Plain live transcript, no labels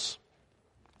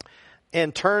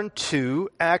and turn to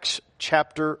Acts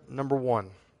chapter number 1.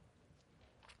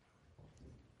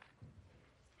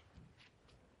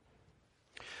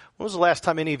 When was the last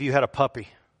time any of you had a puppy?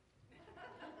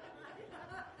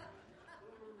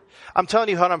 I'm telling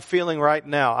you how I'm feeling right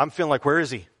now. I'm feeling like, where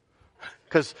is he?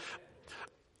 Because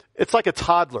it's like a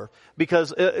toddler.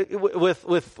 Because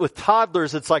with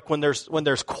toddlers, it's like when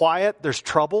there's quiet, there's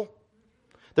trouble.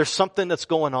 There's something that's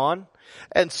going on.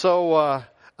 And so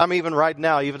I'm even right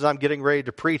now, even as I'm getting ready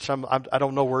to preach, I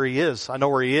don't know where he is. I know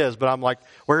where he is, but I'm like,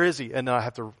 where is he? And then I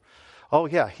have to, oh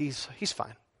yeah, he's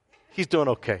fine. He's doing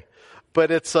okay.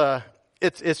 But it's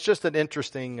just an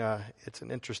interesting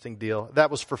deal. That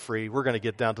was for free. We're going to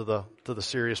get down to the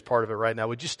serious part of it right now.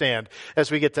 Would you stand as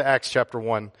we get to Acts chapter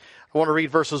 1? I want to read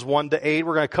verses 1 to 8.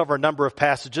 We're going to cover a number of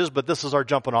passages, but this is our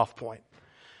jumping off point.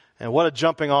 And what a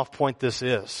jumping off point this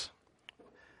is.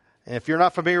 And if you're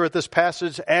not familiar with this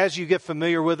passage, as you get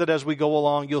familiar with it as we go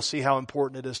along, you'll see how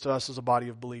important it is to us as a body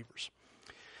of believers.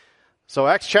 So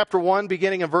Acts chapter 1,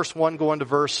 beginning in verse 1, going to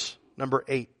verse number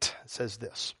 8, it says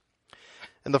this.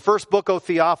 In the first book, O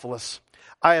Theophilus,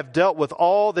 I have dealt with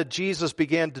all that Jesus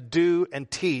began to do and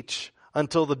teach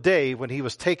until the day when he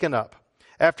was taken up,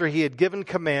 after he had given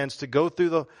commands to go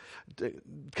through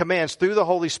the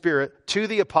Holy Spirit to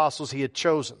the apostles he had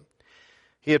chosen.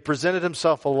 He had presented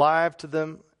himself alive to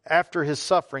them after his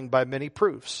suffering by many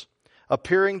proofs,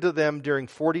 appearing to them during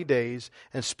 40 days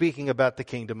and speaking about the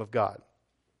kingdom of God.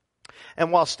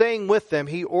 And while staying with them,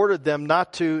 he ordered them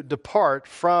not to depart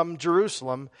from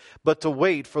Jerusalem, but to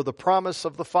wait for the promise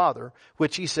of the Father,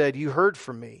 which he said, you heard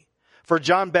from me. For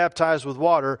John baptized with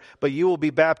water, but you will be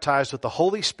baptized with the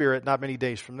Holy Spirit not many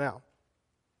days from now.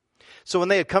 So when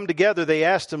they had come together, they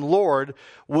asked him, Lord,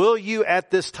 will you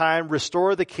at this time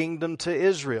restore the kingdom to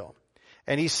Israel?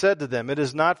 And he said to them, it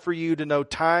is not for you to know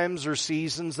times or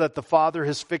seasons that the Father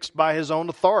has fixed by his own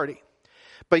authority.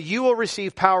 But you will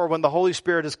receive power when the Holy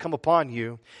Spirit has come upon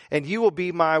you, and you will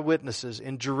be my witnesses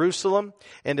in Jerusalem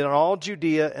and in all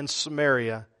Judea and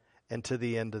Samaria and to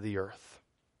the end of the earth.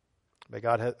 May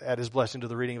God add his blessing to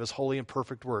the reading of his holy and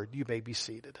perfect word. You may be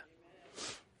seated.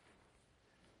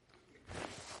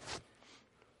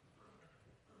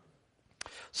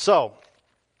 So,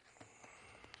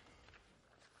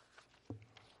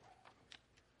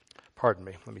 pardon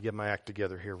me, let me get my act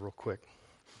together here real quick.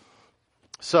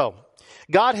 So,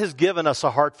 God has given us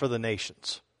a heart for the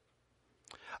nations.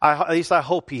 At least I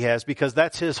hope he has, because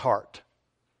that's his heart.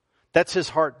 That's his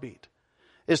heartbeat,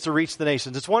 is to reach the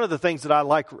nations. It's one of the things that I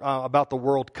like about the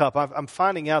World Cup. I'm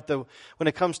finding out that when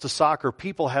it comes to soccer,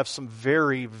 people have some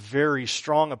very, very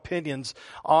strong opinions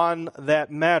on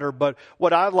that matter. But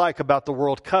what I like about the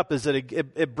World Cup is that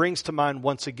it brings to mind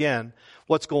once again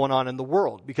what's going on in the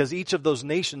world, because each of those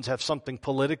nations have something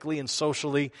politically and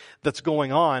socially that's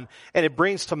going on. And it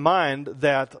brings to mind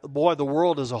that, boy, the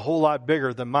world is a whole lot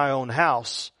bigger than my own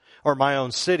house or my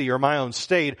own city or my own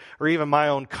state or even my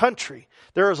own country.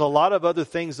 There is a lot of other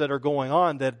things that are going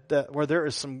on that where there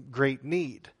is some great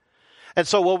need. And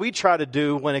so what we try to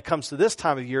do when it comes to this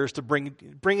time of year is to bring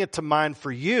it to mind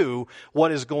for you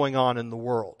what is going on in the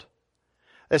world.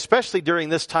 Especially during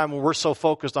this time when we're so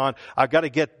focused on, I've got to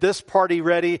get this party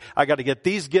ready, I've got to get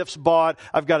these gifts bought,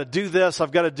 I've got to do this,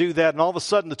 I've got to do that, and all of a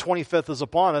sudden the 25th is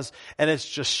upon us and it's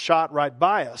just shot right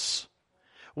by us.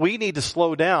 We need to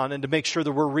slow down and to make sure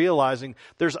that we're realizing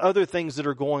there's other things that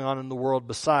are going on in the world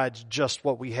besides just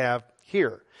what we have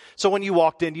here. So when you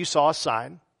walked in, you saw a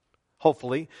sign,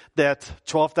 hopefully, that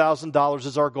 $12,000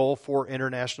 is our goal for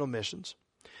international missions.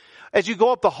 As you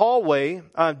go up the hallway,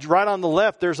 right on the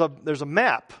left, there's a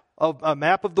map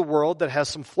of the world that has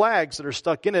some flags that are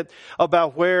stuck in it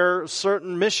about where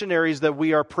certain missionaries that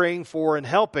we are praying for and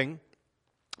helping.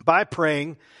 By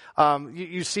praying,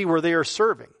 you see where they are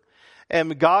serving.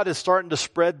 And God is starting to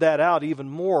spread that out even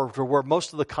more to where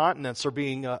most of the continents are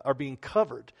being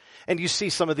covered. And you see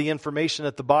some of the information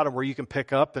at the bottom where you can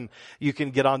pick up and you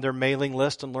can get on their mailing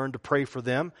list and learn to pray for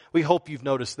them. We hope you've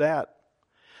noticed that.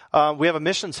 We have a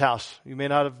missions house. You may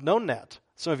not have known that.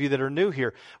 Some of you that are new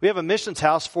here. We have a missions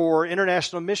house for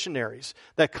international missionaries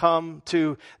that come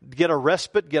to get a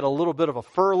respite, get a little bit of a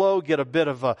furlough, get a bit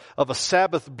of a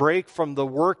Sabbath break from the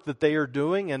work that they are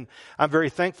doing. And I'm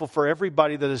very thankful for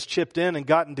everybody that has chipped in and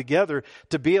gotten together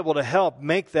to be able to help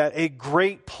make that a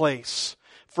great place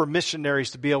for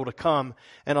missionaries to be able to come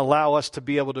and allow us to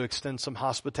be able to extend some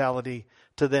hospitality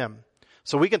to them.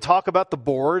 So we can talk about the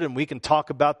board and we can talk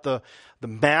about the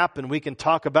map and we can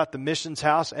talk about the missions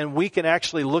house and we can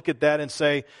actually look at that and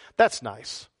say, that's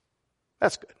nice.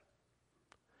 That's good.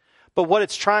 But what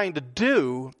it's trying to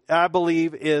do, I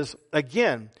believe, is,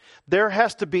 again, there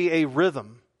has to be a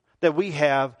rhythm. that we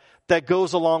have that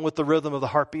goes along with the rhythm of the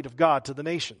heartbeat of God to the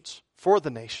nations, for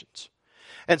the nations.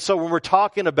 And so when we're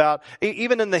talking about,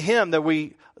 even in the hymn that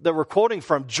we're quoting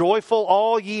from, joyful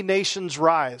all ye nations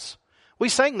rise. We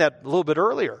sang that a little bit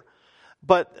earlier.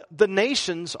 But the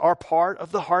nations are part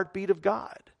of the heartbeat of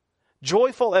God.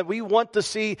 Joyful, and we want to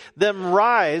see them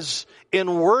rise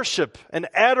in worship and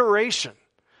adoration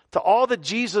to all that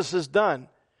Jesus has done.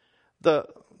 The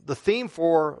theme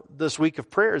for this week of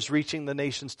prayer is reaching the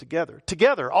nations together.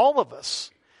 Together, all of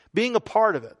us, being a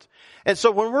part of it. And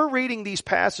so when we're reading these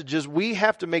passages, we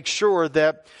have to make sure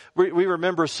that we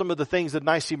remember some of the things that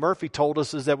Nicey Murphy told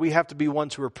us, is that we have to be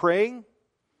ones who are praying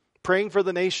for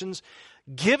the nations,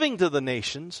 giving to the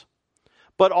nations,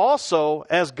 but also,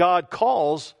 as God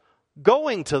calls,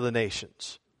 going to the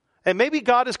nations. And maybe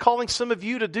God is calling some of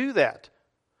you to do that.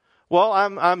 Well,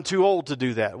 I'm too old to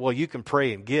do that. Well, you can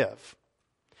pray and give.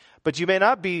 But you may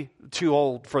not be too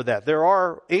old for that. There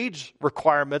are age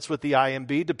requirements with the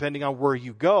IMB depending on where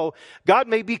you go. God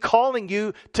may be calling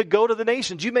you to go to the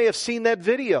nations. You may have seen that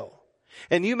video.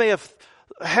 And you may have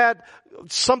had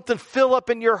something fill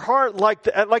up in your heart like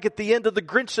at the end of The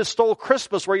Grinch That Stole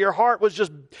Christmas, where your heart was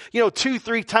just,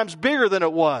 2-3 times bigger than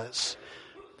it was.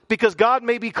 Because God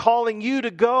may be calling you to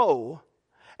go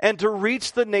and to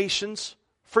reach the nations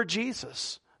for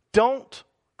Jesus. Don't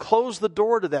close the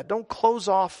door to that. Don't close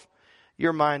off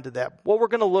your mind to that. What we're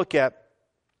going to look at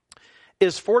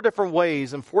is 4 different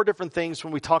ways and 4 different things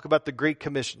when we talk about the Great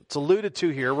Commission. It's alluded to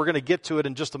here. We're going to get to it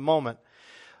in just a moment.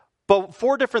 But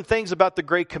 4 different things about the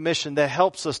Great Commission that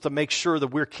helps us to make sure that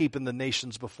we're keeping the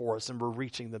nations before us and we're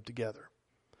reaching them together.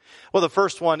 Well, the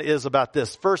first one is about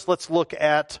this. First, let's look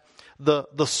at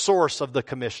the source of the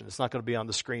commission. It's not going to be on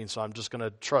the screen, so I'm just going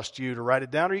to trust you to write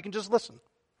it down, or you can just listen.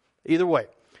 Either way.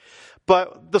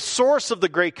 But the source of the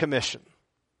Great Commission.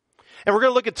 And we're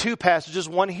going to look at 2 passages,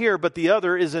 one here, but the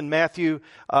other is in Matthew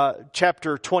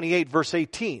chapter 28, verse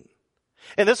 18.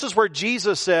 And this is where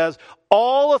Jesus says,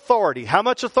 all authority. How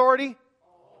much authority?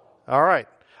 All right.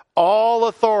 All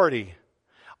authority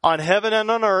on heaven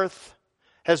and on earth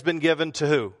has been given to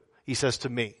who? He says, to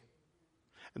me.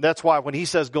 And that's why when he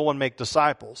says go and make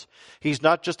disciples, he's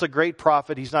not just a great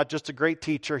prophet, he's not just a great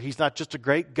teacher, he's not just a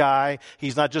great guy,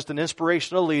 he's not just an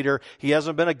inspirational leader, he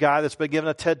hasn't been a guy that's been given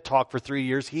a TED Talk for 3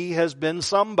 years. He has been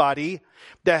somebody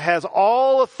that has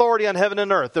all authority on heaven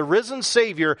and earth. The risen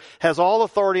Savior has all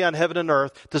authority on heaven and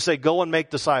earth to say go and make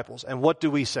disciples. And what do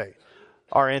we say?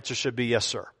 Our answer should be yes,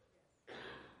 sir.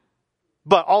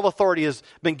 But all authority has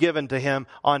been given to him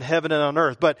on heaven and on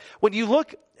earth. But when you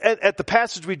look at the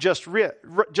passage we just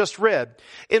read,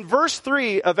 in verse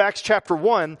 3 of Acts chapter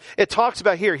 1, it talks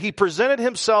about here, he presented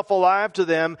himself alive to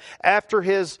them after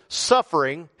his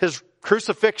suffering, his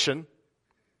crucifixion,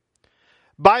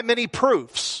 by many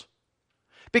proofs.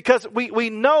 Because we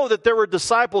know that there were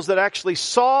disciples that actually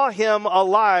saw him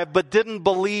alive but didn't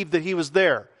believe that he was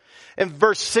there. In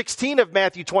verse 16 of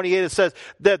Matthew 28, it says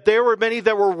that there were many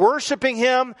that were worshiping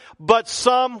him, but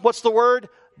some, what's the word?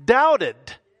 Doubted.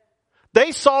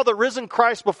 They saw the risen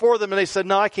Christ before them and they said,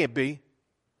 no, I can't be.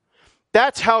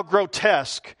 That's how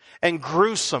grotesque and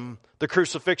gruesome the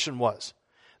crucifixion was.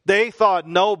 They thought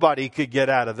nobody could get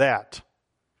out of that.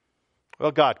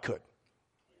 Well, God could.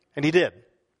 And he did.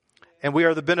 And we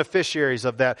are the beneficiaries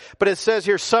of that. But it says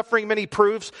here, suffering many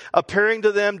proofs, appearing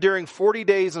to them during 40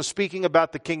 days and speaking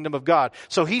about the kingdom of God.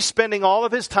 So he's spending all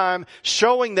of his time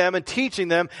showing them and teaching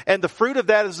them. And the fruit of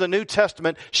that is the New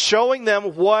Testament, showing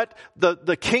them what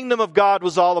the kingdom of God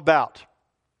was all about.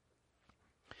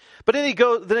 But then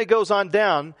it goes on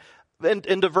down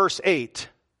into verse 8.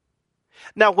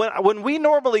 Now, when we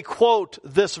normally quote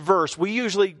this verse, we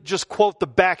usually just quote the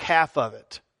back half of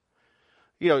it.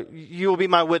 You will be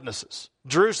my witnesses.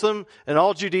 Jerusalem and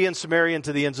all Judea and Samaria and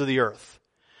to the ends of the earth.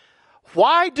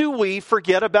 Why do we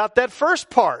forget about that first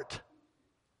part?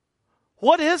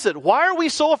 What is it? Why are we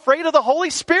so afraid of the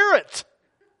Holy Spirit?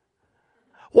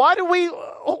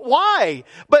 Why?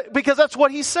 But because that's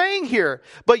what he's saying here.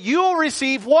 But you'll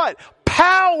receive what?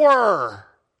 Power.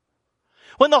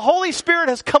 When the Holy Spirit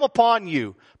has come upon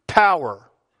you, power.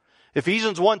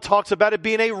 Ephesians 1 talks about it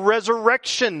being a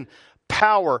resurrection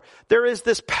power. There is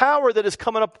this power that has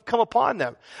come upon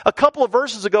them. A couple of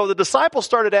verses ago, the disciples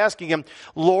started asking him,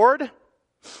 Lord,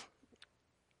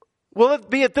 will it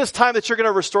be at this time that you're going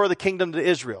to restore the kingdom to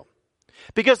Israel?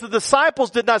 Because the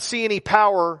disciples did not see any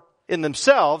power in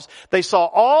themselves. They saw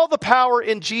all the power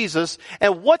in Jesus.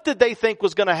 And what did they think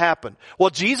was going to happen? Well,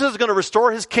 Jesus is going to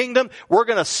restore his kingdom. We're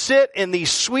going to sit in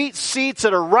these sweet seats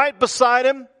that are right beside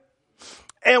him.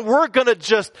 And we're going to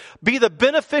just be the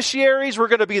beneficiaries. We're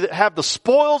going to have the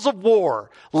spoils of war.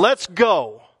 Let's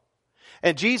go.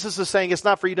 And Jesus is saying it's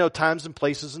not for you to know times and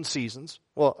places and seasons.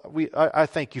 Well, I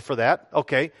thank you for that.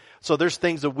 Okay, so there's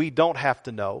things that we don't have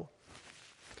to know.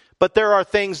 But there are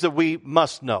things that we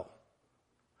must know.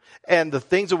 And the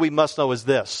things that we must know is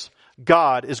this.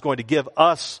 God is going to give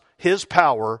us His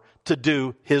power to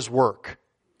do His work.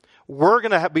 We're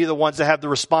going to be the ones that have the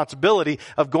responsibility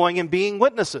of going and being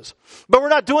witnesses. But we're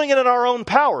not doing it in our own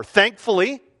power,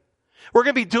 thankfully. We're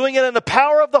going to be doing it in the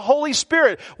power of the Holy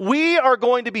Spirit. We are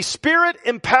going to be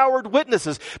Spirit-empowered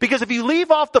witnesses. Because if you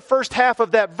leave off the first half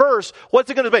of that verse, what's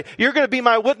it going to be? You're going to be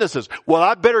my witnesses. Well,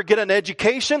 I better get an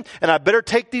education, and I better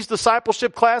take these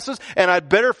discipleship classes, and I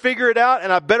better figure it out,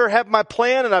 and I better have my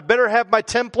plan, and I better have my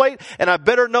template, and I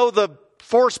better know the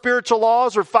 4 spiritual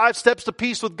laws, or 5 steps to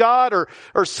peace with God,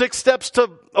 or 6 steps to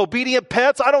obedient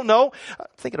pets. I don't know. I'm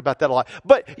thinking about that a lot.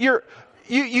 But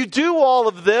you do all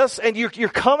of this, and you're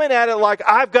coming at it like,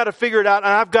 I've got to figure it out,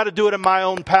 and I've got to do it in my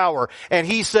own power. And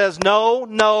He says, no,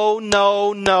 no,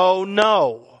 no, no,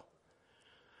 no.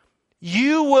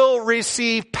 You will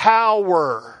receive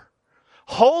power.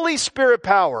 Holy Spirit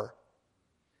power.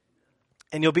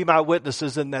 And you'll be my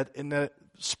witnesses in that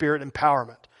Spirit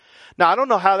empowerment. Now, I don't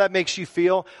know how that makes you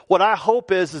feel. What I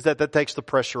hope is that takes the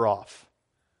pressure off.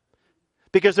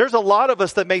 Because there's a lot of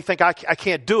us that may think, I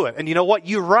can't do it. And you know what?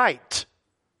 You're right.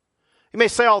 You may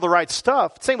say all the right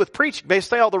stuff. Same with preaching. You may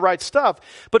say all the right stuff.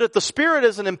 But if the Spirit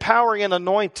isn't empowering and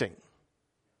anointing,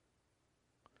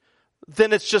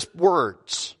 then it's just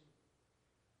words.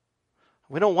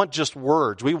 We don't want just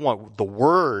words. We want the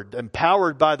Word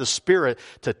empowered by the Spirit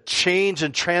to change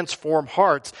and transform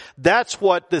hearts. That's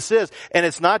what this is. And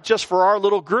it's not just for our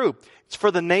little group. It's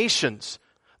for the nations.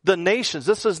 The nations.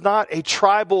 This is not a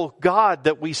tribal God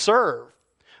that we serve.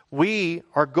 We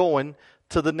are going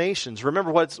to the nations.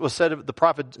 Remember what was said of the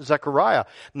prophet Zechariah.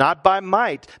 Not by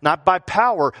might, not by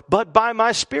power, but by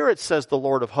my Spirit, says the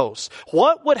Lord of hosts.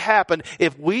 What would happen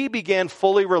if we began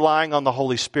fully relying on the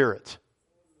Holy Spirit?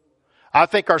 I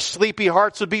think our sleepy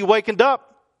hearts would be wakened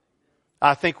up.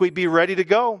 I think we'd be ready to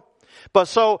go. But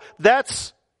so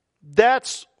that's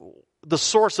the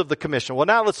source of the commission. Well,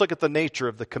 now let's look at the nature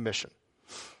of the commission.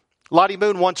 Lottie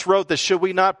Moon once wrote that should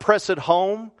we not press it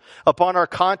home upon our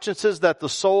consciences that the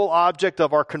sole object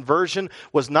of our conversion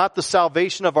was not the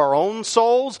salvation of our own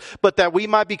souls, but that we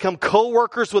might become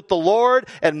co-workers with the Lord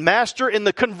and master in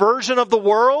the conversion of the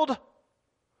world?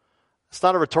 It's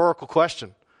not a rhetorical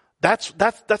question. That's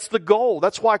the goal.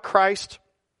 That's why Christ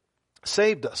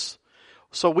saved us.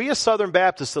 So we as Southern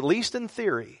Baptists, at least in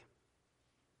theory,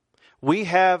 we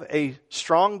have a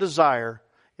strong desire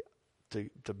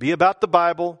to be about the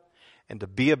Bible and to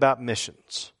be about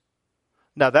missions.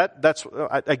 Now that's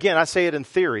again, I say it in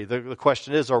theory. The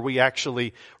question is, are we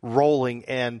actually rolling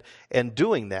and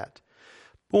doing that?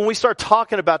 When we start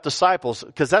talking about disciples,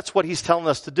 because that's what He's telling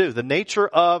us to do. The nature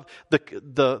of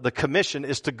the commission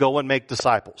is to go and make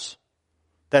disciples.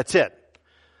 That's it.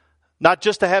 Not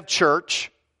just to have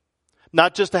church,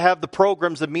 not just to have the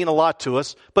programs that mean a lot to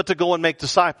us, but to go and make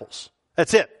disciples.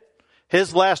 That's it.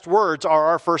 His last words are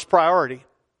our first priority.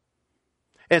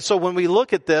 And so when we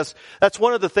look at this, that's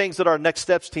one of the things that our Next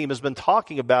Steps team has been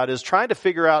talking about, is trying to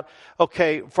figure out,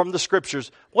 okay, from the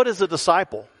Scriptures, what is a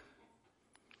disciple?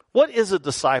 What is a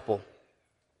disciple?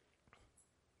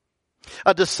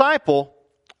 A disciple,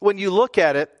 when you look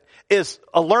at it, is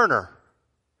a learner.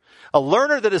 A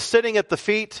learner that is sitting at the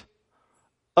feet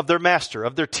of their master,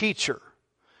 of their teacher.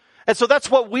 And so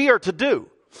that's what we are to do.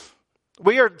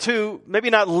 We are to,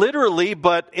 maybe not literally,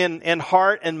 but in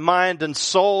heart and mind and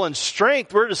soul and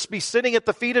strength, we're to be sitting at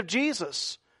the feet of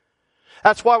Jesus.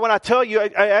 That's why when I tell you,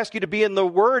 I ask you to be in the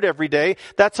Word every day,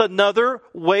 that's another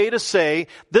way to say,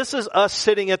 this is us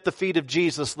sitting at the feet of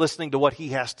Jesus, listening to what He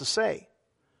has to say.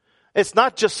 It's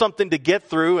not just something to get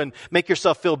through and make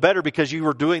yourself feel better because you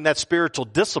were doing that spiritual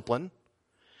discipline.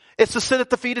 It's to sit at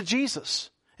the feet of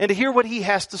Jesus and to hear what He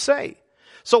has to say.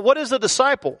 So what is a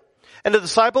disciple? And a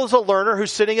disciple is a learner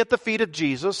who's sitting at the feet of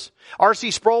Jesus. R.C.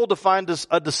 Sproul defined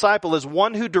a disciple as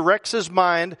one who directs his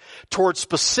mind towards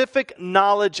specific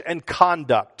knowledge and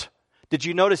conduct. Did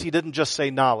you notice he didn't just say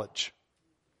knowledge?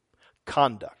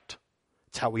 Conduct.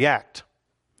 It's how we act.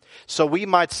 So we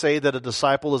might say that a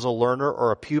disciple is a learner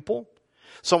or a pupil.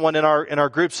 Someone in our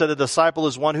group said a disciple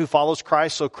is one who follows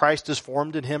Christ, so Christ is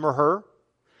formed in him or her.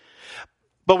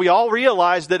 But we all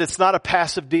realize that it's not a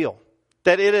passive deal.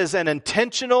 That it is an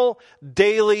intentional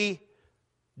daily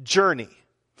journey,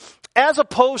 as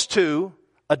opposed to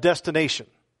a destination.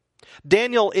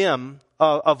 Daniel M.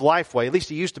 of Lifeway, at least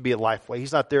he used to be at Lifeway,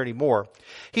 he's not there anymore.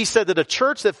 He said that a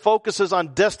church that focuses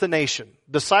on destination,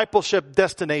 discipleship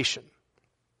destination,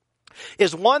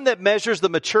 is one that measures the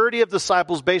maturity of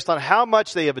disciples based on how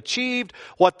much they have achieved,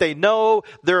 what they know,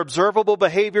 their observable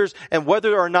behaviors, and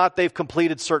whether or not they've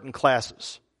completed certain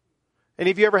classes.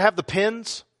 Any of you ever have the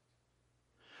pins?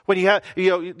 When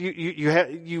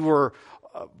you were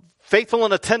faithful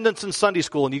in attendance in Sunday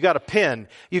school and you got a pin,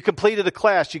 you completed a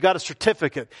class, you got a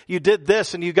certificate, you did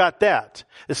this and you got that.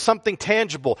 It's something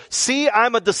tangible. See,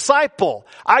 I'm a disciple.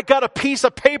 I got a piece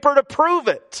of paper to prove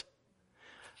it.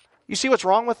 You see what's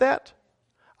wrong with that?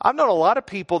 I've known a lot of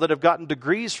people that have gotten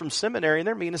degrees from seminary and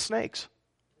they're mean as snakes.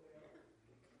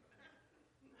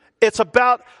 It's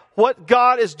about what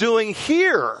God is doing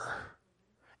here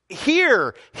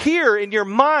in your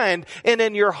mind and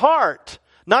in your heart.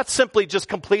 Not simply just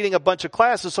completing a bunch of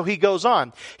classes. So he goes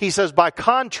on. He says, by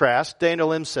contrast, Daniel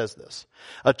Lim says this,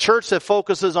 a church that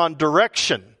focuses on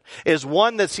direction is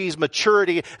one that sees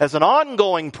maturity as an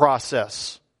ongoing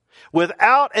process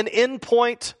without an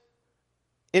endpoint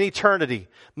in eternity.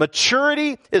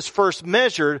 Maturity is first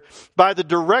measured by the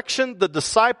direction the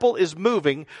disciple is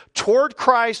moving toward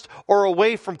Christ or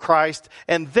away from Christ,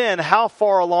 and then how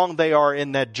far along they are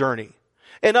in that journey.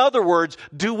 In other words,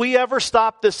 do we ever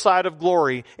stop this side of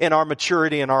glory in our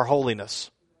maturity and our holiness?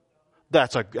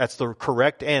 That's the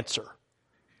correct answer.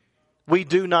 We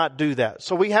do not do that.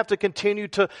 So we have to continue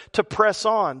to press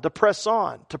on, to press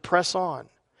on, to press on.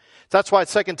 That's why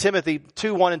 2 Timothy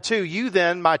 2:1-2, you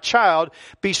then, my child,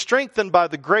 be strengthened by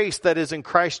the grace that is in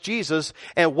Christ Jesus,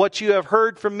 and what you have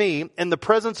heard from me in the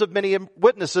presence of many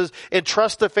witnesses,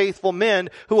 entrust to faithful men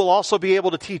who will also be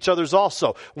able to teach others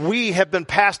also. We have been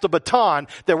passed a baton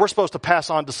that we're supposed to pass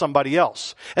on to somebody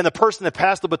else. And the person that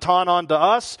passed the baton on to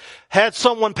us had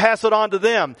someone pass it on to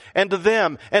them, and to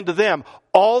them, and to them,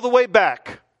 all the way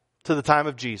back to the time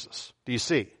of Jesus. Do you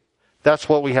see? That's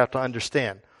what we have to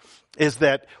understand. Is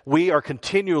that we are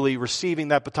continually receiving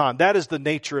that baton. That is the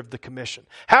nature of the commission.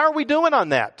 How are we doing on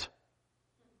that?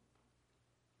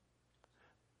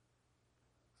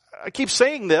 I keep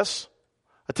saying this.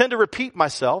 I tend to repeat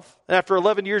myself. And after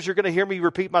 11 years, you're going to hear me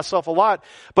repeat myself a lot.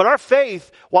 But our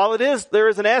faith, while there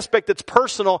is an aspect that's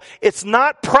personal, it's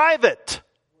not private.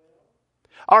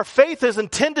 Our faith is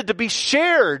intended to be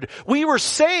shared. We were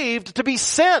saved to be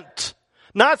sent.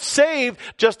 Not saved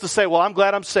just to say, well, I'm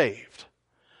glad I'm saved.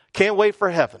 Can't wait for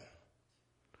heaven.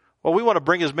 Well, we want to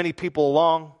bring as many people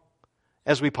along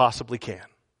as we possibly can.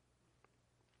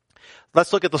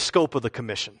 Let's look at the scope of the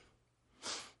commission.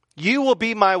 You will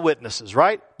be my witnesses,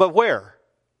 right? But where?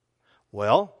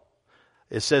 Well,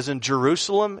 it says in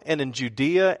Jerusalem and in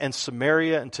Judea and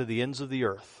Samaria and to the ends of the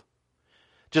earth.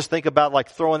 Just think about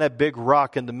like throwing that big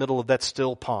rock in the middle of that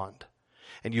still pond.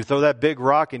 And you throw that big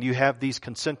rock and you have these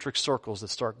concentric circles that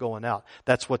start going out.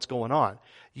 That's what's going on.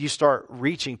 You start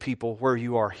reaching people where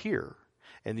you are here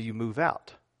and then you move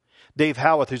out. Dave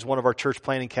Howarth, who's one of our church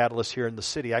planning catalysts here in the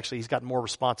city, actually he's got more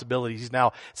responsibilities. He's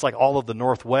now, it's like all of the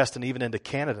Northwest and even into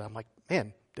Canada. I'm like,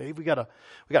 man, Dave, we gotta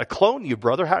clone you,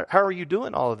 brother. How are you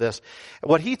doing all of this?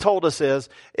 What he told us is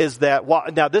that,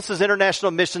 now this is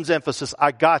international missions emphasis.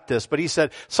 I got this. But he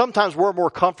said, sometimes we're more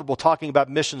comfortable talking about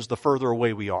missions the further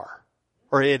away we are.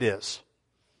 Or it is.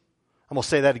 I'm going to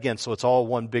say that again so it's all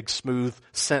one big smooth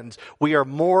sentence. We are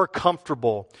more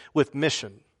comfortable with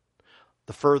mission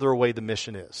the further away the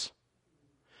mission is.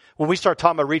 When we start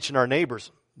talking about reaching our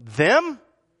neighbors, them?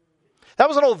 That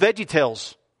was an old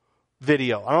VeggieTales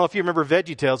video. I don't know if you remember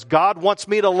VeggieTales. God wants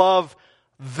me to love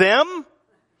them?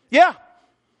 Yeah.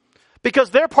 Because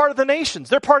they're part of the nations.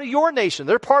 They're part of your nation.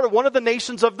 They're part of one of the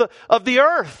nations of the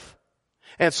earth.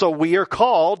 And so we are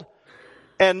called.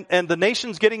 And the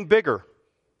nation's getting bigger,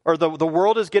 or the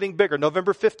world is getting bigger.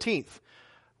 November 15th,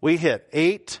 we hit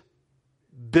 8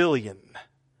 billion,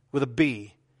 with a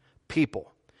B,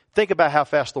 people. Think about how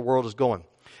fast the world is going.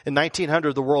 In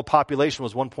 1900, the world population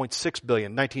was 1.6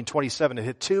 billion. 1927, it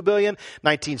hit 2 billion.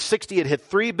 1960, it hit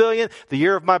 3 billion. The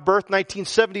year of my birth,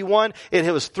 1971,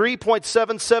 it was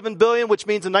 3.77 billion, which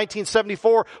means in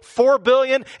 1974, 4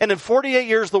 billion. And in 48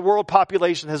 years, the world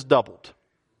population has doubled.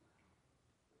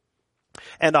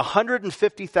 And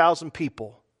 150,000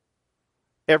 people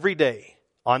every day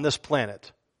on this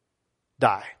planet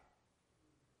die.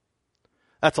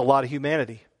 That's a lot of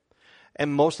humanity.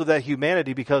 And most of that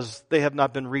humanity, because they have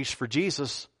not been reached for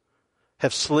Jesus,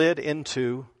 have slid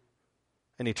into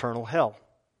an eternal hell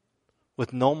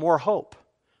with no more hope.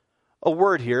 A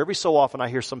word here. Every so often I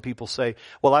hear some people say,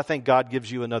 well, I think God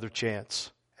gives you another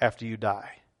chance after you die.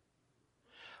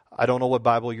 I don't know what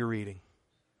Bible you're reading,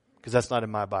 because that's not in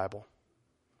my Bible.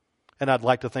 And I'd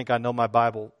like to think I know my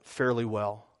Bible fairly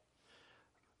well.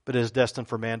 But it is destined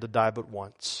for man to die but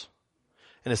once.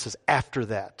 And it says after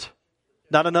that,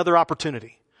 not another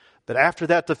opportunity, but after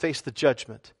that to face the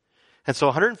judgment. And so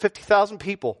 150,000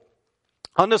 people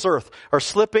on this earth are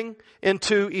slipping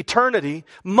into eternity.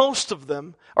 Most of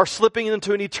them are slipping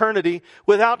into an eternity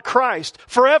without Christ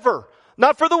forever.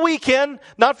 Not for the weekend,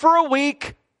 not for a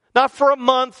week, not for a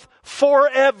month,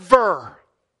 forever.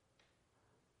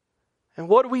 And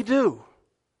what do?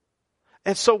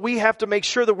 And so we have to make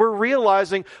sure that we're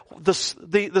realizing the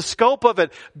scope of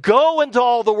it. Go into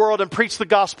all the world and preach the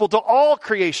gospel to all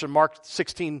creation, Mark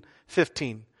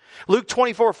 16:15. Luke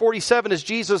 24:47, as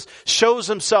Jesus shows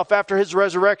himself after his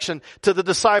resurrection to the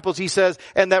disciples, he says,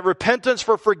 and that repentance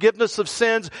for forgiveness of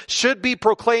sins should be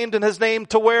proclaimed in his name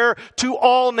to where? To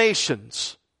all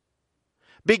nations.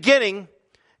 Beginning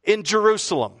in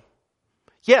Jerusalem.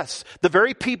 Yes, the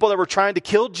very people that were trying to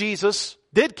kill Jesus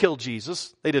did kill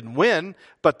Jesus. They didn't win,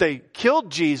 but they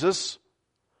killed Jesus.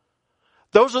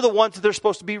 Those are the ones that they're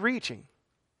supposed to be reaching.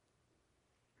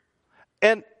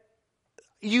 And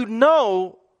you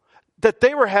know that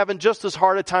they were having just as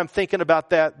hard a time thinking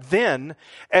about that then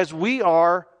as we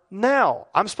are now.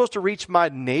 I'm supposed to reach my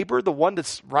neighbor, the one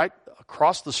that's right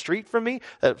across the street from me,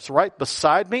 that's right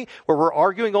beside me, where we're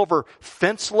arguing over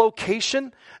fence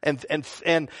location and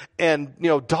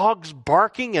dogs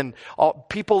barking and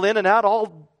people in and out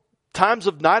all times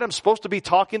of night. I'm supposed to be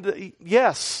talking to.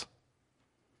 Yes,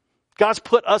 God's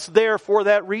put us there for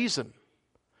that reason,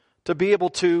 to be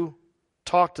able to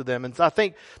talk to them. And I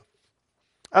think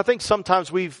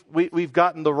sometimes we've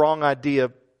gotten the wrong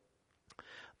idea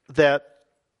that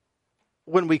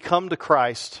when we come to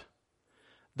Christ,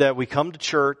 that we come to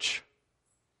church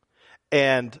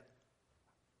and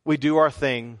we do our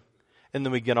thing and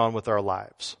then we get on with our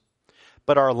lives.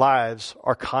 But our lives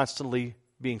are constantly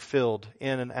being filled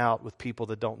in and out with people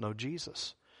that don't know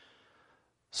Jesus.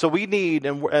 So we need,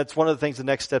 and it's one of the things the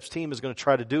Next Steps team is going to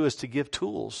try to do, is to give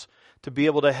tools to be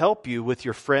able to help you with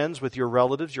your friends, with your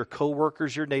relatives, your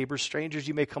coworkers, your neighbors, strangers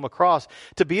you may come across,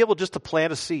 to be able just to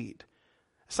plant a seed.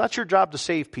 It's not your job to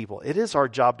save people. It is our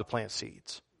job to plant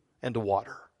seeds and to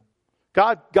water.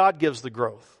 God gives the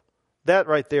growth. That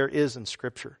right there is in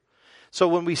Scripture. So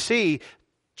when we see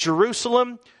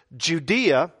Jerusalem,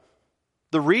 Judea,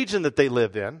 the region that they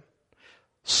lived in,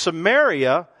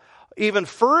 Samaria, even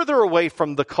further away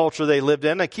from the culture they lived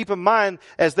in. And keep in mind,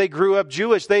 as they grew up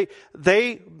Jewish, they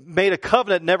made a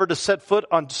covenant never to set foot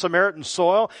on Samaritan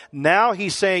soil. Now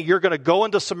he's saying, you're going to go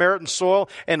into Samaritan soil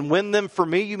and win them for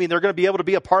me. You mean they're going to be able to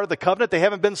be a part of the covenant? They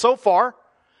haven't been so far.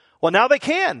 Well, now they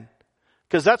can.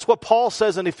 Because that's what Paul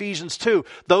says in Ephesians 2.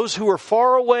 Those who are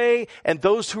far away and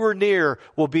those who are near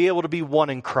will be able to be one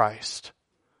in Christ.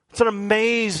 It's an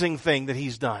amazing thing that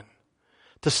he's done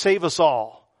to save us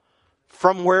all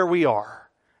from where we are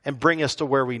and bring us to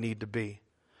where we need to be.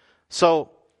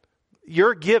 So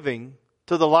your giving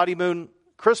to the Lottie Moon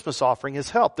Christmas offering has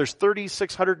helped. There's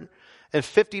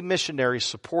 3,650 missionaries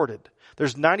supported.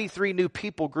 There's 93 new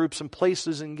people groups and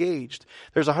places engaged.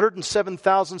 There's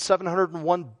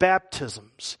 107,701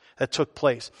 baptisms that took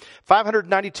place.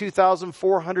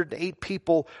 592,408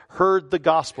 people heard the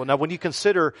gospel. Now, when you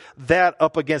consider that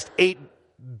up against 8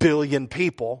 billion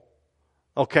people,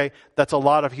 okay, that's a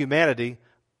lot of humanity,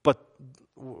 but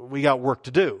we got work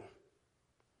to do.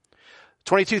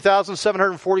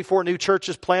 22,744 new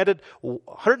churches planted,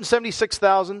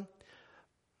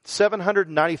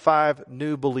 176,795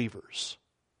 new believers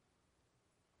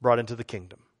brought into the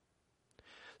kingdom.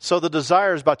 So the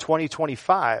desire is by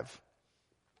 2025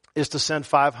 is to send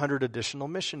 500 additional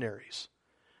missionaries.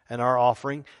 And our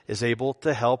offering is able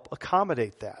to help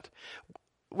accommodate that.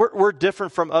 We're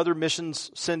different from other missions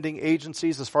sending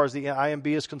agencies as far as the IMB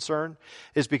is concerned,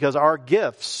 is because our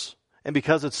gifts, and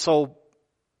because it's so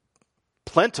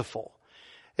plentiful,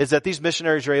 is that these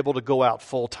missionaries are able to go out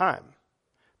full time.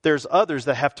 There's others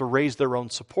that have to raise their own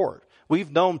support. We've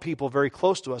known people very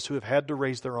close to us who have had to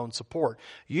raise their own support.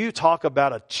 You talk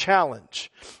about a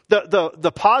challenge.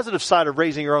 The positive side of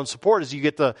raising your own support is you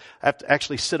get to have to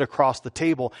actually sit across the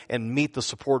table and meet the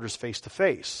supporters face to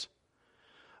face.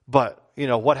 But,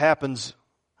 what happens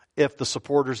if the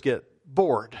supporters get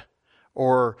bored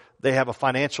or they have a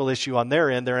financial issue on their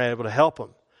end, they're not able to help them?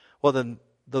 Well, then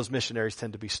those missionaries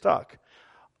tend to be stuck.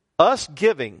 Us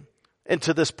giving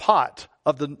into this pot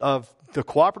of the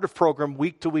cooperative program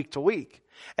week to week to week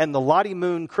and the Lottie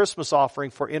Moon Christmas offering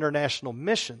for international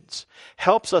missions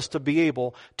helps us to be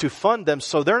able to fund them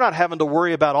so they're not having to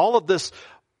worry about all of this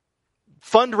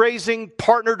fundraising,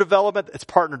 partner development. It's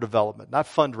partner development, not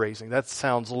fundraising. That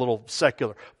sounds a little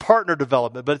secular. Partner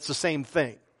development, but it's the same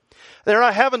thing. They're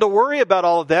not having to worry about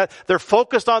all of that. They're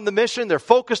focused on the mission. They're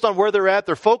focused on where they're at.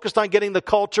 They're focused on getting the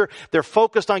culture. They're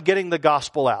focused on getting the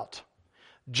gospel out.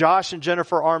 Josh and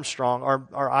Jennifer Armstrong are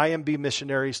IMB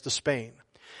missionaries to Spain.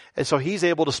 And so he's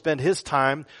able to spend his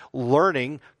time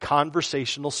learning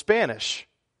conversational Spanish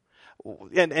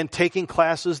and taking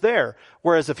classes there.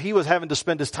 Whereas if he was having to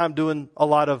spend his time doing a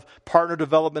lot of partner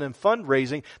development and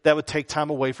fundraising, that would take time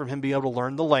away from him being able to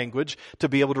learn the language to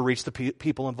be able to reach the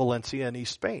people in Valencia and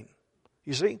East Spain.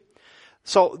 You see?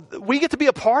 So we get to be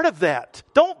a part of that.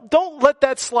 Don't let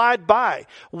that slide by.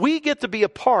 We get to be a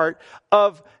part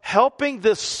of helping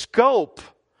this scope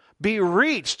be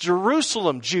reached.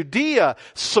 Jerusalem, Judea,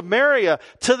 Samaria,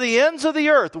 to the ends of the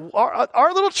earth.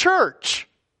 Our little church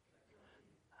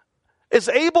is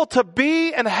able to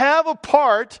be and have a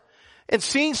part in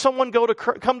seeing someone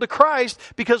come to Christ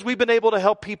because we've been able to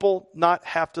help people not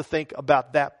have to think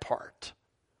about that part.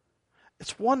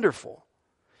 It's wonderful.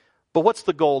 But what's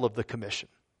the goal of the commission?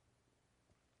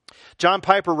 John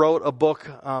Piper wrote a book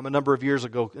a number of years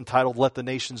ago entitled Let the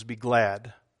Nations Be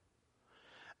Glad.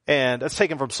 And that's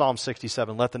taken from Psalm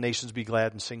 67. Let the nations be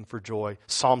glad and sing for joy.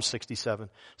 Psalm 67.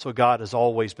 So God has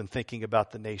always been thinking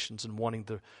about the nations and wanting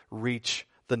to reach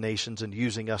the nations and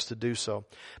using us to do so.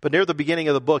 But near the beginning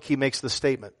of the book, he makes the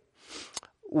statement: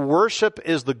 worship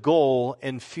is the goal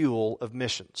and fuel of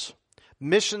missions.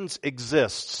 Missions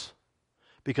exists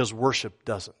because worship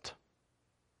doesn't.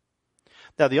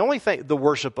 Now, the only thing, the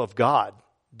worship of God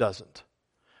doesn't.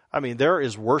 I mean, there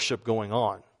is worship going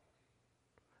on.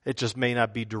 It just may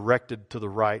not be directed to the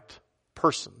right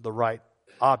person, the right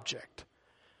object.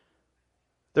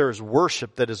 There is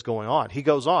worship that is going on. He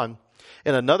goes on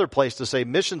in another place to say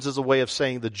missions is a way of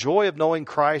saying the joy of knowing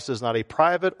Christ is not a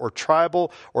private or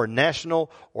tribal or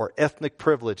national or ethnic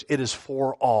privilege. It is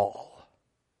for all.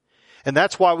 And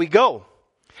that's why we go.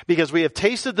 Because we have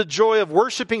tasted the joy of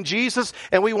worshiping Jesus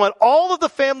and we want all of the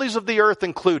families of the earth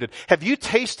included. Have you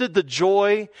tasted the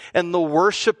joy and the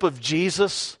worship of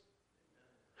Jesus?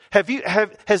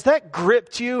 Has that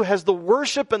gripped you? Has the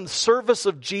worship and service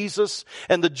of Jesus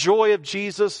and the joy of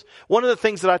Jesus? One of the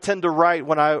things that I tend to write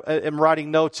when I am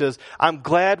writing notes is, I'm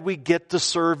glad we get to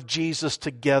serve Jesus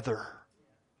together.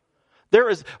 There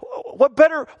is, what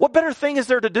better thing is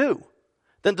there to do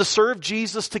than to serve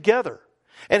Jesus together?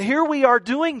 And here we are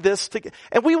doing this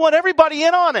and we want everybody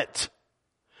in on it.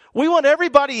 We want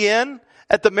everybody in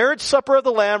at the marriage supper of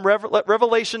the Lamb,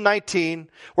 Revelation 19,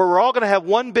 where we're all going to have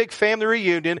one big family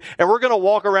reunion and we're going to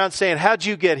walk around saying, how'd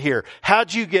you get here?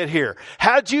 How'd you get here?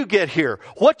 How'd you get here?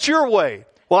 What's your way?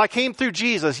 Well, I came through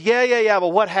Jesus. Yeah, but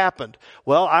what happened?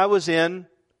 Well, I was in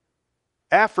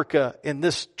Africa in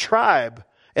this tribe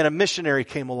and a missionary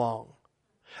came along.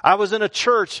 I was in a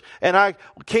church and I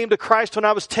came to Christ when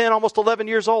I was 10, almost 11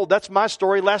 years old. That's my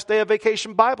story, last day of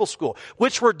Vacation Bible School,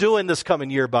 which we're doing this coming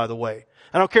year, by the way.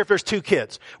 I don't care if there's 2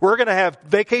 kids. We're going to have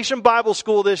Vacation Bible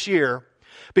School this year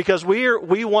because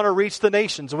we want to reach the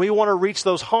nations and we want to reach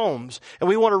those homes and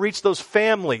we want to reach those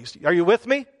families. Are you with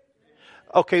me?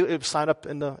 Okay, sign up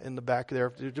in the back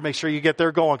there to make sure you get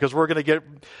there going because we're going to get,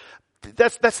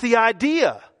 that's the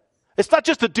idea. It's not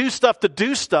just to do stuff.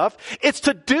 It's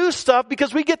to do stuff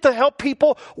because we get to help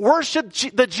people worship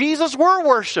the Jesus we're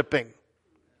worshiping.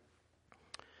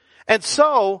 And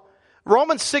so,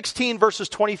 Romans 16 verses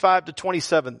 25 to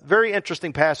 27, very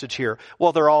interesting passage here.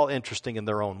 Well, they're all interesting in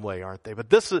their own way, aren't they? But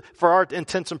this is, for our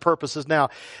intents and purposes now,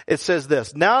 it says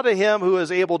this: now to him who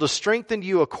is able to strengthen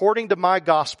you according to my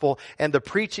gospel and the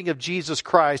preaching of Jesus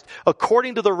Christ,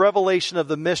 according to the revelation of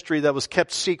the mystery that was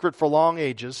kept secret for long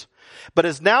ages, but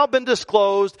has now been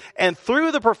disclosed and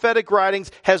through the prophetic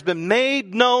writings has been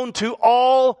made known to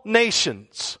all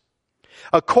nations.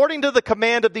 According to the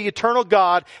command of the eternal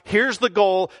God, here's the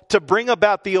goal: to bring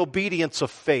about the obedience of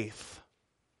faith.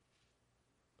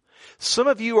 Some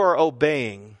of you are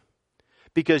obeying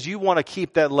because you want to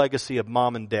keep that legacy of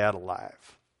mom and dad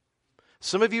alive.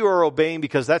 Some of you are obeying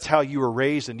because that's how you were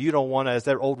raised and you don't want to, as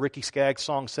that old Ricky Skaggs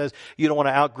song says, you don't want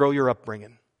to outgrow your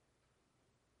upbringing.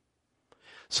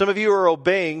 Some of you are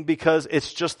obeying because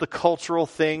it's just the cultural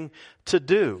thing to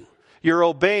do. You're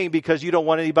obeying because you don't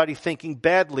want anybody thinking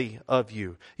badly of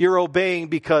you. You're obeying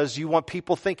because you want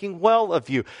people thinking well of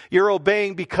you. You're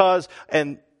obeying because,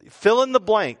 and fill in the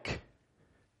blank.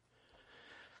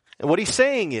 And what he's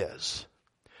saying is,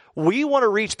 we want to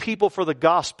reach people for the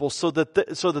gospel so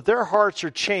that their hearts are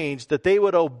changed, that they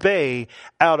would obey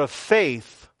out of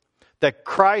faith that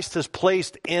Christ has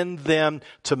placed in them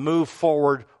to move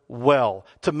forward well,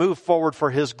 to move forward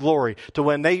for his glory, to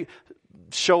when they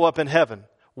show up in heaven.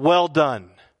 Well done,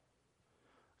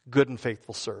 good and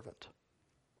faithful servant.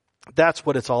 That's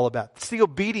what it's all about. It's the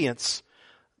obedience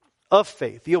of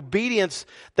faith, the obedience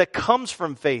that comes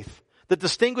from faith, that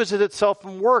distinguishes itself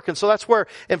from work. And so that's where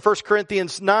in 1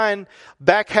 Corinthians 9,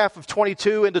 back half of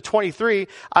 22 into 23,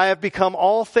 I have become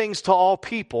all things to all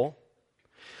people,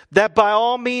 that by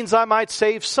all means I might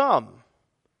save some.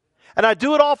 And I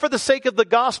do it all for the sake of the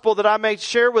gospel, that I may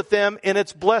share with them in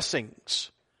its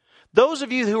blessings. Those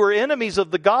of you who are enemies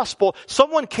of the gospel,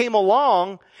 someone came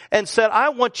along and said, I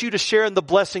want you to share in the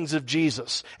blessings of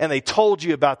Jesus. And they told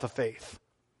you about the faith.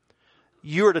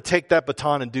 You are to take that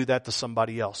baton and do that to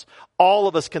somebody else. All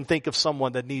of us can think of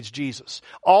someone that needs Jesus.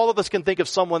 All of us can think of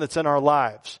someone that's in our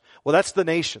lives. Well, that's the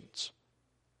nations.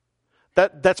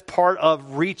 That's part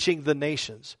of reaching the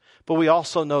nations. But we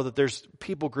also know that there's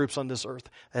people groups on this earth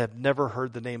that have never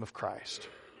heard the name of Christ.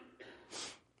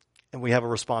 And we have a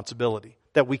responsibility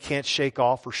that we can't shake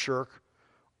off or shirk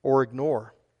or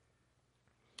ignore.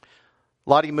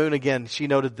 Lottie Moon, again, she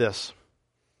noted this.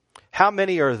 How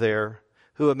many are there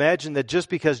who imagine that just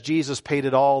because Jesus paid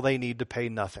it all, they need to pay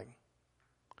nothing?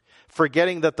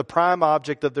 Forgetting that the prime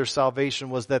object of their salvation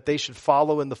was that they should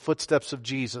follow in the footsteps of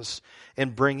Jesus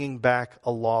in bringing back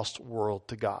a lost world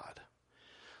to God.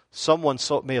 Someone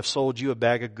may have sold you a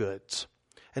bag of goods,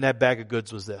 and that bag of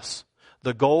goods was this.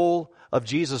 The goal of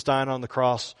Jesus dying on the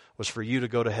cross was for you to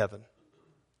go to heaven.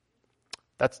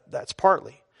 That's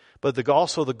partly. But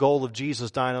also the goal of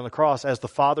Jesus dying on the cross, as the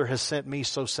Father has sent me,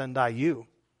 so send I you.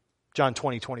 John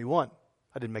 20:21.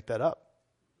 I didn't make that up.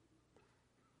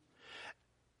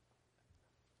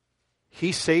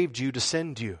 He saved you to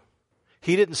send you.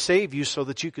 He didn't save you so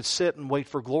that you could sit and wait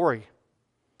for glory.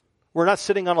 We're not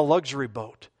sitting on a luxury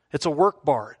boat. It's a work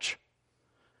barge.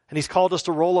 And He's called us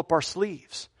to roll up our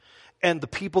sleeves. And the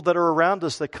people that are around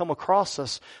us, that come across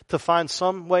us, to find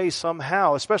some way,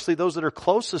 somehow, especially those that are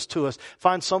closest to us,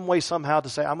 find some way, somehow to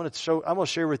say, I'm going to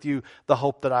share with you the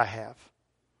hope that I have.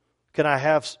 Can I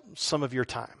have some of your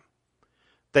time?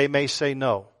 They may say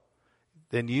no.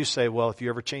 Then you say, well, if you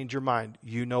ever change your mind,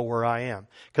 you know where I am.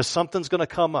 Because something's going to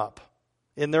come up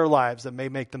in their lives that may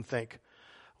make them think,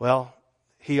 well,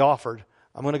 he offered.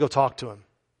 I'm going to go talk to him.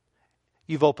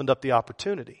 You've opened up the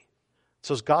opportunity. It's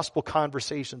those gospel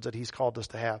conversations that He's called us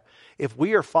to have. If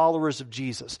we are followers of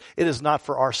Jesus, it is not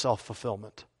for our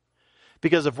self-fulfillment.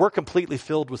 Because if we're completely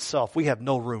filled with self, we have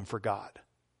no room for God.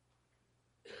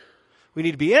 We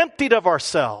need to be emptied of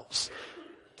ourselves.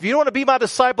 If you don't want to be my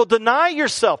disciple, deny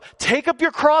yourself. Take up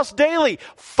your cross daily.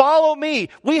 Follow me.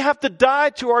 We have to die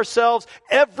to ourselves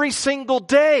every single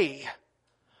day.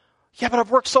 Yeah, but I've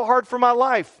worked so hard for my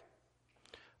life.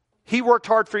 He worked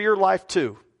hard for your life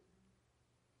too.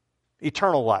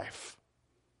 Eternal life.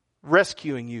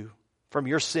 Rescuing you from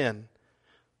your sin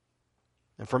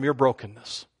and from your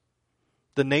brokenness.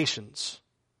 The nations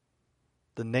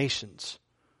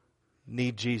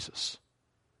need Jesus.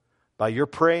 By your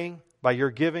praying, by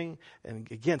your giving,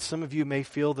 and again, some of you may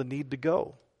feel the need to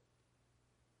go.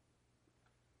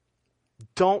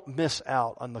 Don't miss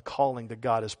out on the calling that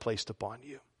God has placed upon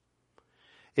you.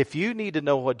 If you need to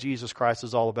know what Jesus Christ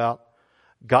is all about,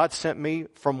 God sent me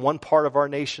from one part of our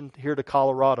nation here to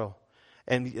Colorado.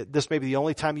 And this may be the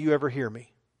only time you ever hear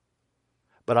me.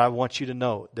 But I want you to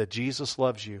know that Jesus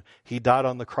loves you. He died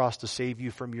on the cross to save you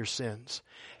from your sins.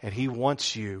 And He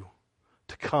wants you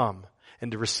to come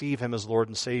and to receive Him as Lord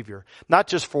and Savior. Not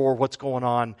just for what's going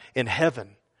on in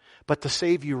heaven, but to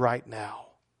save you right now.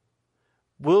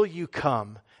 Will you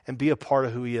come and be a part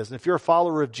of who He is? And if you're a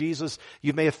follower of Jesus,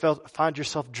 you may have find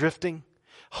yourself drifting.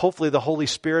 Hopefully the Holy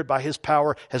Spirit, by His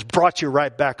power, has brought you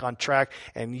right back on track.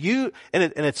 And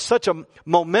it's such a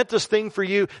momentous thing for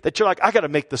you that you're like, I got to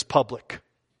make this public.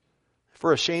 If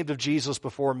we're ashamed of Jesus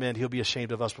before men, He'll be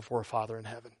ashamed of us before our Father in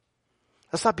heaven.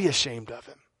 Let's not be ashamed of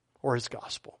Him or His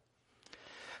gospel.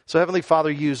 So Heavenly Father,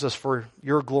 use us for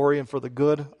your glory and for the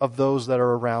good of those that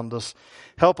are around us.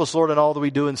 Help us, Lord, in all that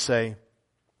we do and say,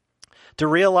 to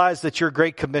realize that your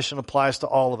great commission applies to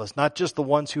all of us, not just the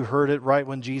ones who heard it right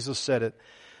when Jesus said it,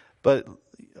 but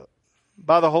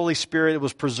by the Holy Spirit it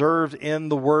was preserved in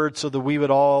the Word so that we would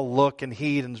all look and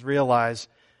heed and realize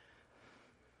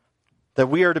that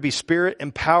we are to be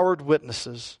Spirit-empowered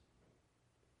witnesses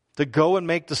to go and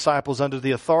make disciples under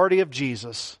the authority of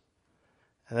Jesus,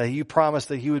 and that you promised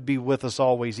that He would be with us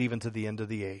always, even to the end of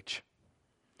the age.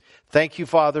 Thank you,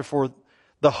 Father, for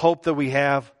the hope that we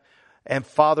have. And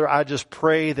Father, I just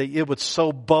pray that it would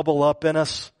so bubble up in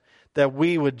us that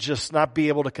we would just not be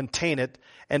able to contain it,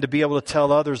 and to be able to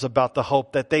tell others about the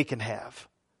hope that they can have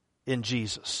in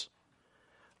Jesus.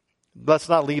 Let's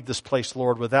not leave this place,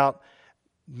 Lord, without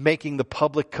making the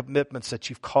public commitments that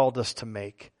you've called us to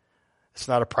make. It's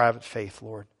not a private faith,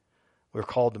 Lord. We're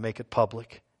called to make it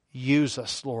public. Use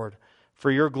us, Lord,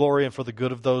 for your glory and for the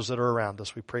good of those that are around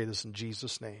us. We pray this in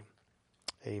Jesus' name.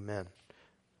 Amen.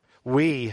 We